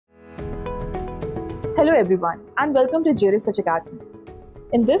Hello everyone and welcome to Jurisedge Academy.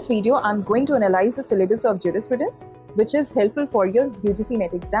 In this video, I'm going to analyze the syllabus of Jurisprudence, which is helpful for your UGC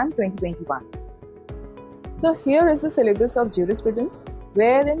NET exam 2021. So here is the syllabus of Jurisprudence,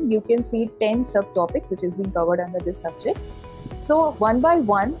 wherein you can see 10 subtopics which is being covered under this subject. So one by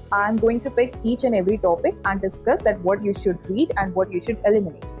one, I'm going to pick each and every topic and discuss that what you should read and what you should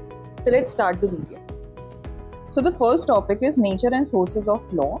eliminate. So let's start the video. So the first topic is nature and sources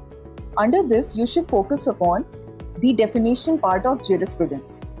of law. Under this, you should focus upon the definition part of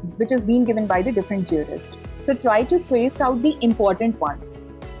jurisprudence, which is being given by the different jurists. So try to trace out the important ones,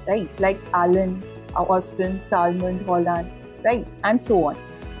 right? Like Allen, Austin, Salmond, Holland, right? And so on.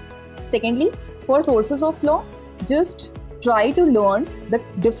 Secondly, for sources of law, just try to learn the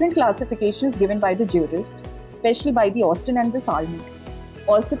different classifications given by the jurist, especially by the Austin and the Salmond.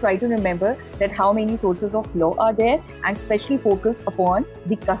 Also try to remember that how many sources of law are there and especially focus upon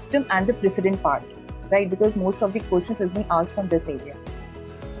the custom and the precedent part, right? Because most of the questions has been asked from this area.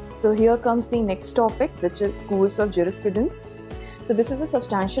 So here comes the next topic, which is schools of jurisprudence. So this is a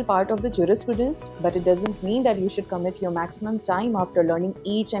substantial part of the jurisprudence, but it doesn't mean that you should commit your maximum time after learning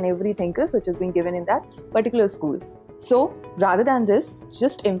each and every thinkers which has been given in that particular school. So rather than this,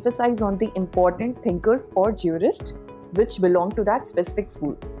 just emphasize on the important thinkers or jurists which belong to that specific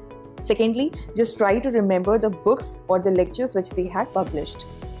school. Secondly, just try to remember the books or the lectures which they had published.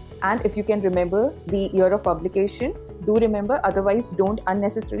 And if you can remember the year of publication, do remember, otherwise don't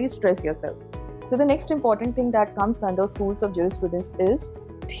unnecessarily stress yourself. So the next important thing that comes under schools of jurisprudence is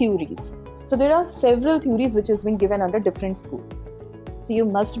theories. So there are several theories which has been given under different schools. So you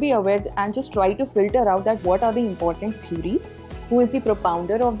must be aware and just try to filter out that what are the important theories, who is the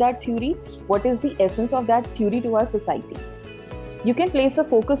propounder of that theory, what is the essence of that theory to our society. You can place a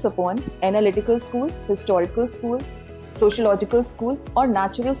focus upon analytical school, historical school, sociological school, or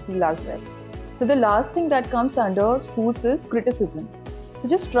natural school as well. So the last thing that comes under schools is criticism. So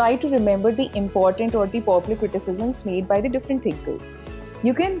just try to remember the important or the popular criticisms made by the different thinkers.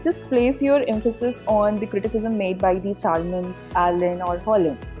 You can just place your emphasis on the criticism made by the Salmond, Allen, or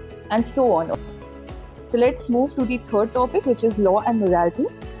Holland, and so on. So let's move to the third topic, which is law and morality,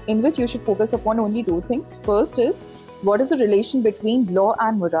 in which you should focus upon only two things. First is, what is the relation between law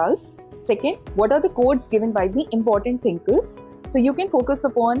and morals? Second, what are the codes given by the important thinkers? So you can focus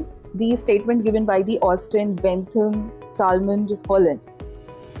upon the statement given by the Austin, Bentham, Salmond, Holland.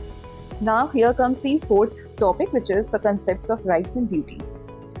 Now here comes the fourth topic, which is the concepts of rights and duties.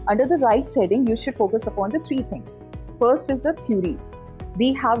 Under the rights heading, you should focus upon the three things. First is the theories.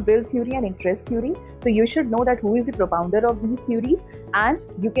 We have will theory and interest theory. So you should know that who is the propounder of these theories, and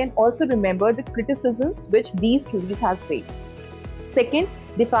you can also remember the criticisms which these theories has faced. Second,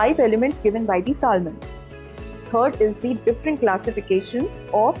 the 5 elements given by the Salmond. Third is the different classifications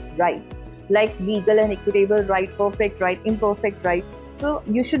of rights, like legal and equitable right, perfect right, imperfect right. So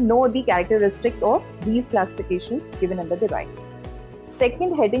you should know the characteristics of these classifications given under the rights.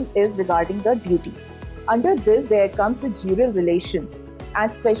 Second heading is regarding the duties. Under this, there comes the jural relations, and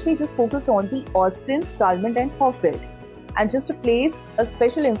especially just focus on the Austin, Salmond, and Hoffeld, and just to place a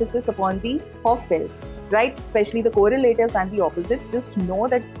special emphasis upon the Hoffeld, right? Especially the correlatives and the opposites. Just know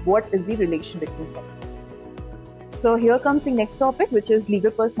that what is the relation between them. So here comes the next topic, which is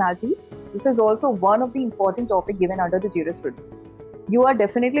legal personality. This is also one of the important topics given under the jurisprudence. You are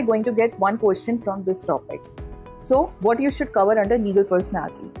definitely going to get one question from this topic. So what you should cover under legal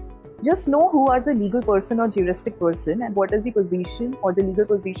personality? Just know who are the legal person or juristic person and what is the position or the legal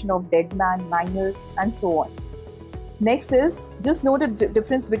position of dead man, minor, and so on. Next is just know the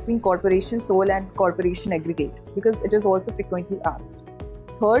difference between corporation sole and corporation aggregate, because it is also frequently asked.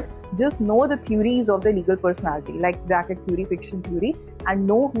 Third, just know the theories of the legal personality, like bracket theory, fiction theory, and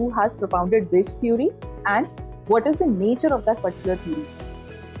know who has propounded which theory and what is the nature of that particular theory.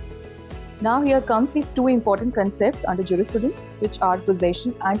 Now here comes the two important concepts under jurisprudence, which are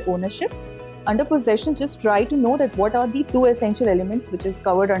possession and ownership. Under possession, just try to know that what are the two essential elements which is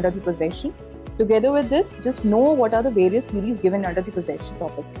covered under the possession. Together with this, just know what are the various theories given under the possession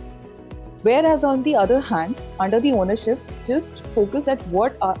topic. Whereas on the other hand, under the ownership, just focus at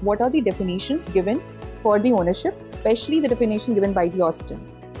what are the definitions given for the ownership, especially the definition given by the Austin.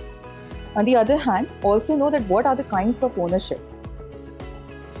 On the other hand, also know that what are the kinds of ownership.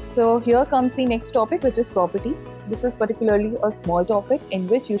 So here comes the next topic, which is property. This is particularly a small topic in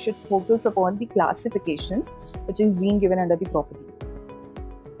which you should focus upon the classifications which is being given under the property.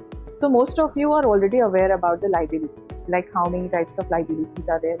 So most of you are already aware about the liabilities, like how many types of liabilities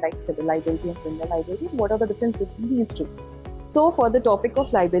are there, like civil liability and criminal liability. What are the difference between these two? So for the topic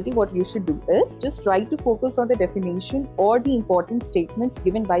of liability, what you should do is just try to focus on the definition or the important statements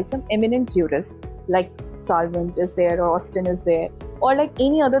given by some eminent jurist, like Sarvant is there or Austin is there, or like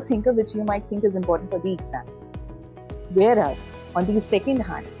any other thinker which you might think is important for the exam. Whereas on the second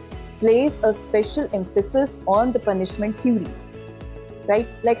hand, place a special emphasis on the punishment theories, right?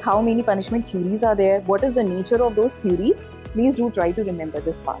 Like how many punishment theories are there, what is the nature of those theories. Please do try to remember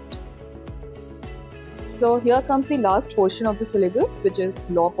this part. So here comes the last portion of the syllabus, which is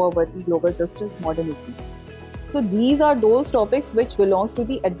law, poverty, global justice, modernism. So these are those topics which belongs to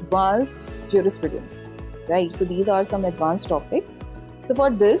the advanced jurisprudence, right? So these are some advanced topics. So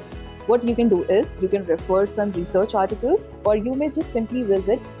for this, what you can do is you can refer some research articles, or you may just simply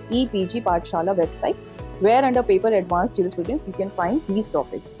visit EPG Pathshala website, where under paper advanced jurisprudence you can find these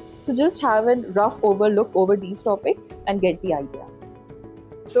topics. So just have a rough overlook over these topics and get the idea.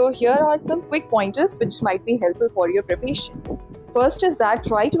 So here are some quick pointers which might be helpful for your preparation. First is that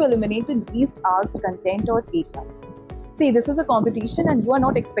try to eliminate the least asked content or areas. See, this is a competition and you are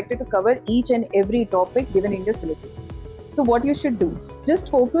not expected to cover each and every topic given in your syllabus. So what you should do, just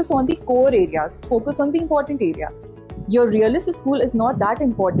focus on the core areas, focus on the important areas. Your realist school is not that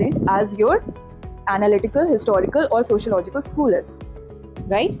important as your analytical, historical or sociological school is,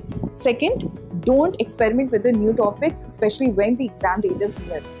 right? Second, don't experiment with the new topics, especially when the exam date is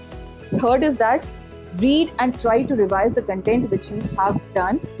near. Third is that read and try to revise the content which you have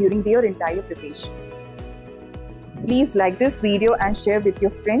done during your entire preparation. Please like this video and share with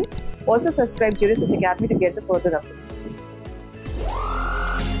your friends. Also subscribe Jurisedge Academy to get the further updates.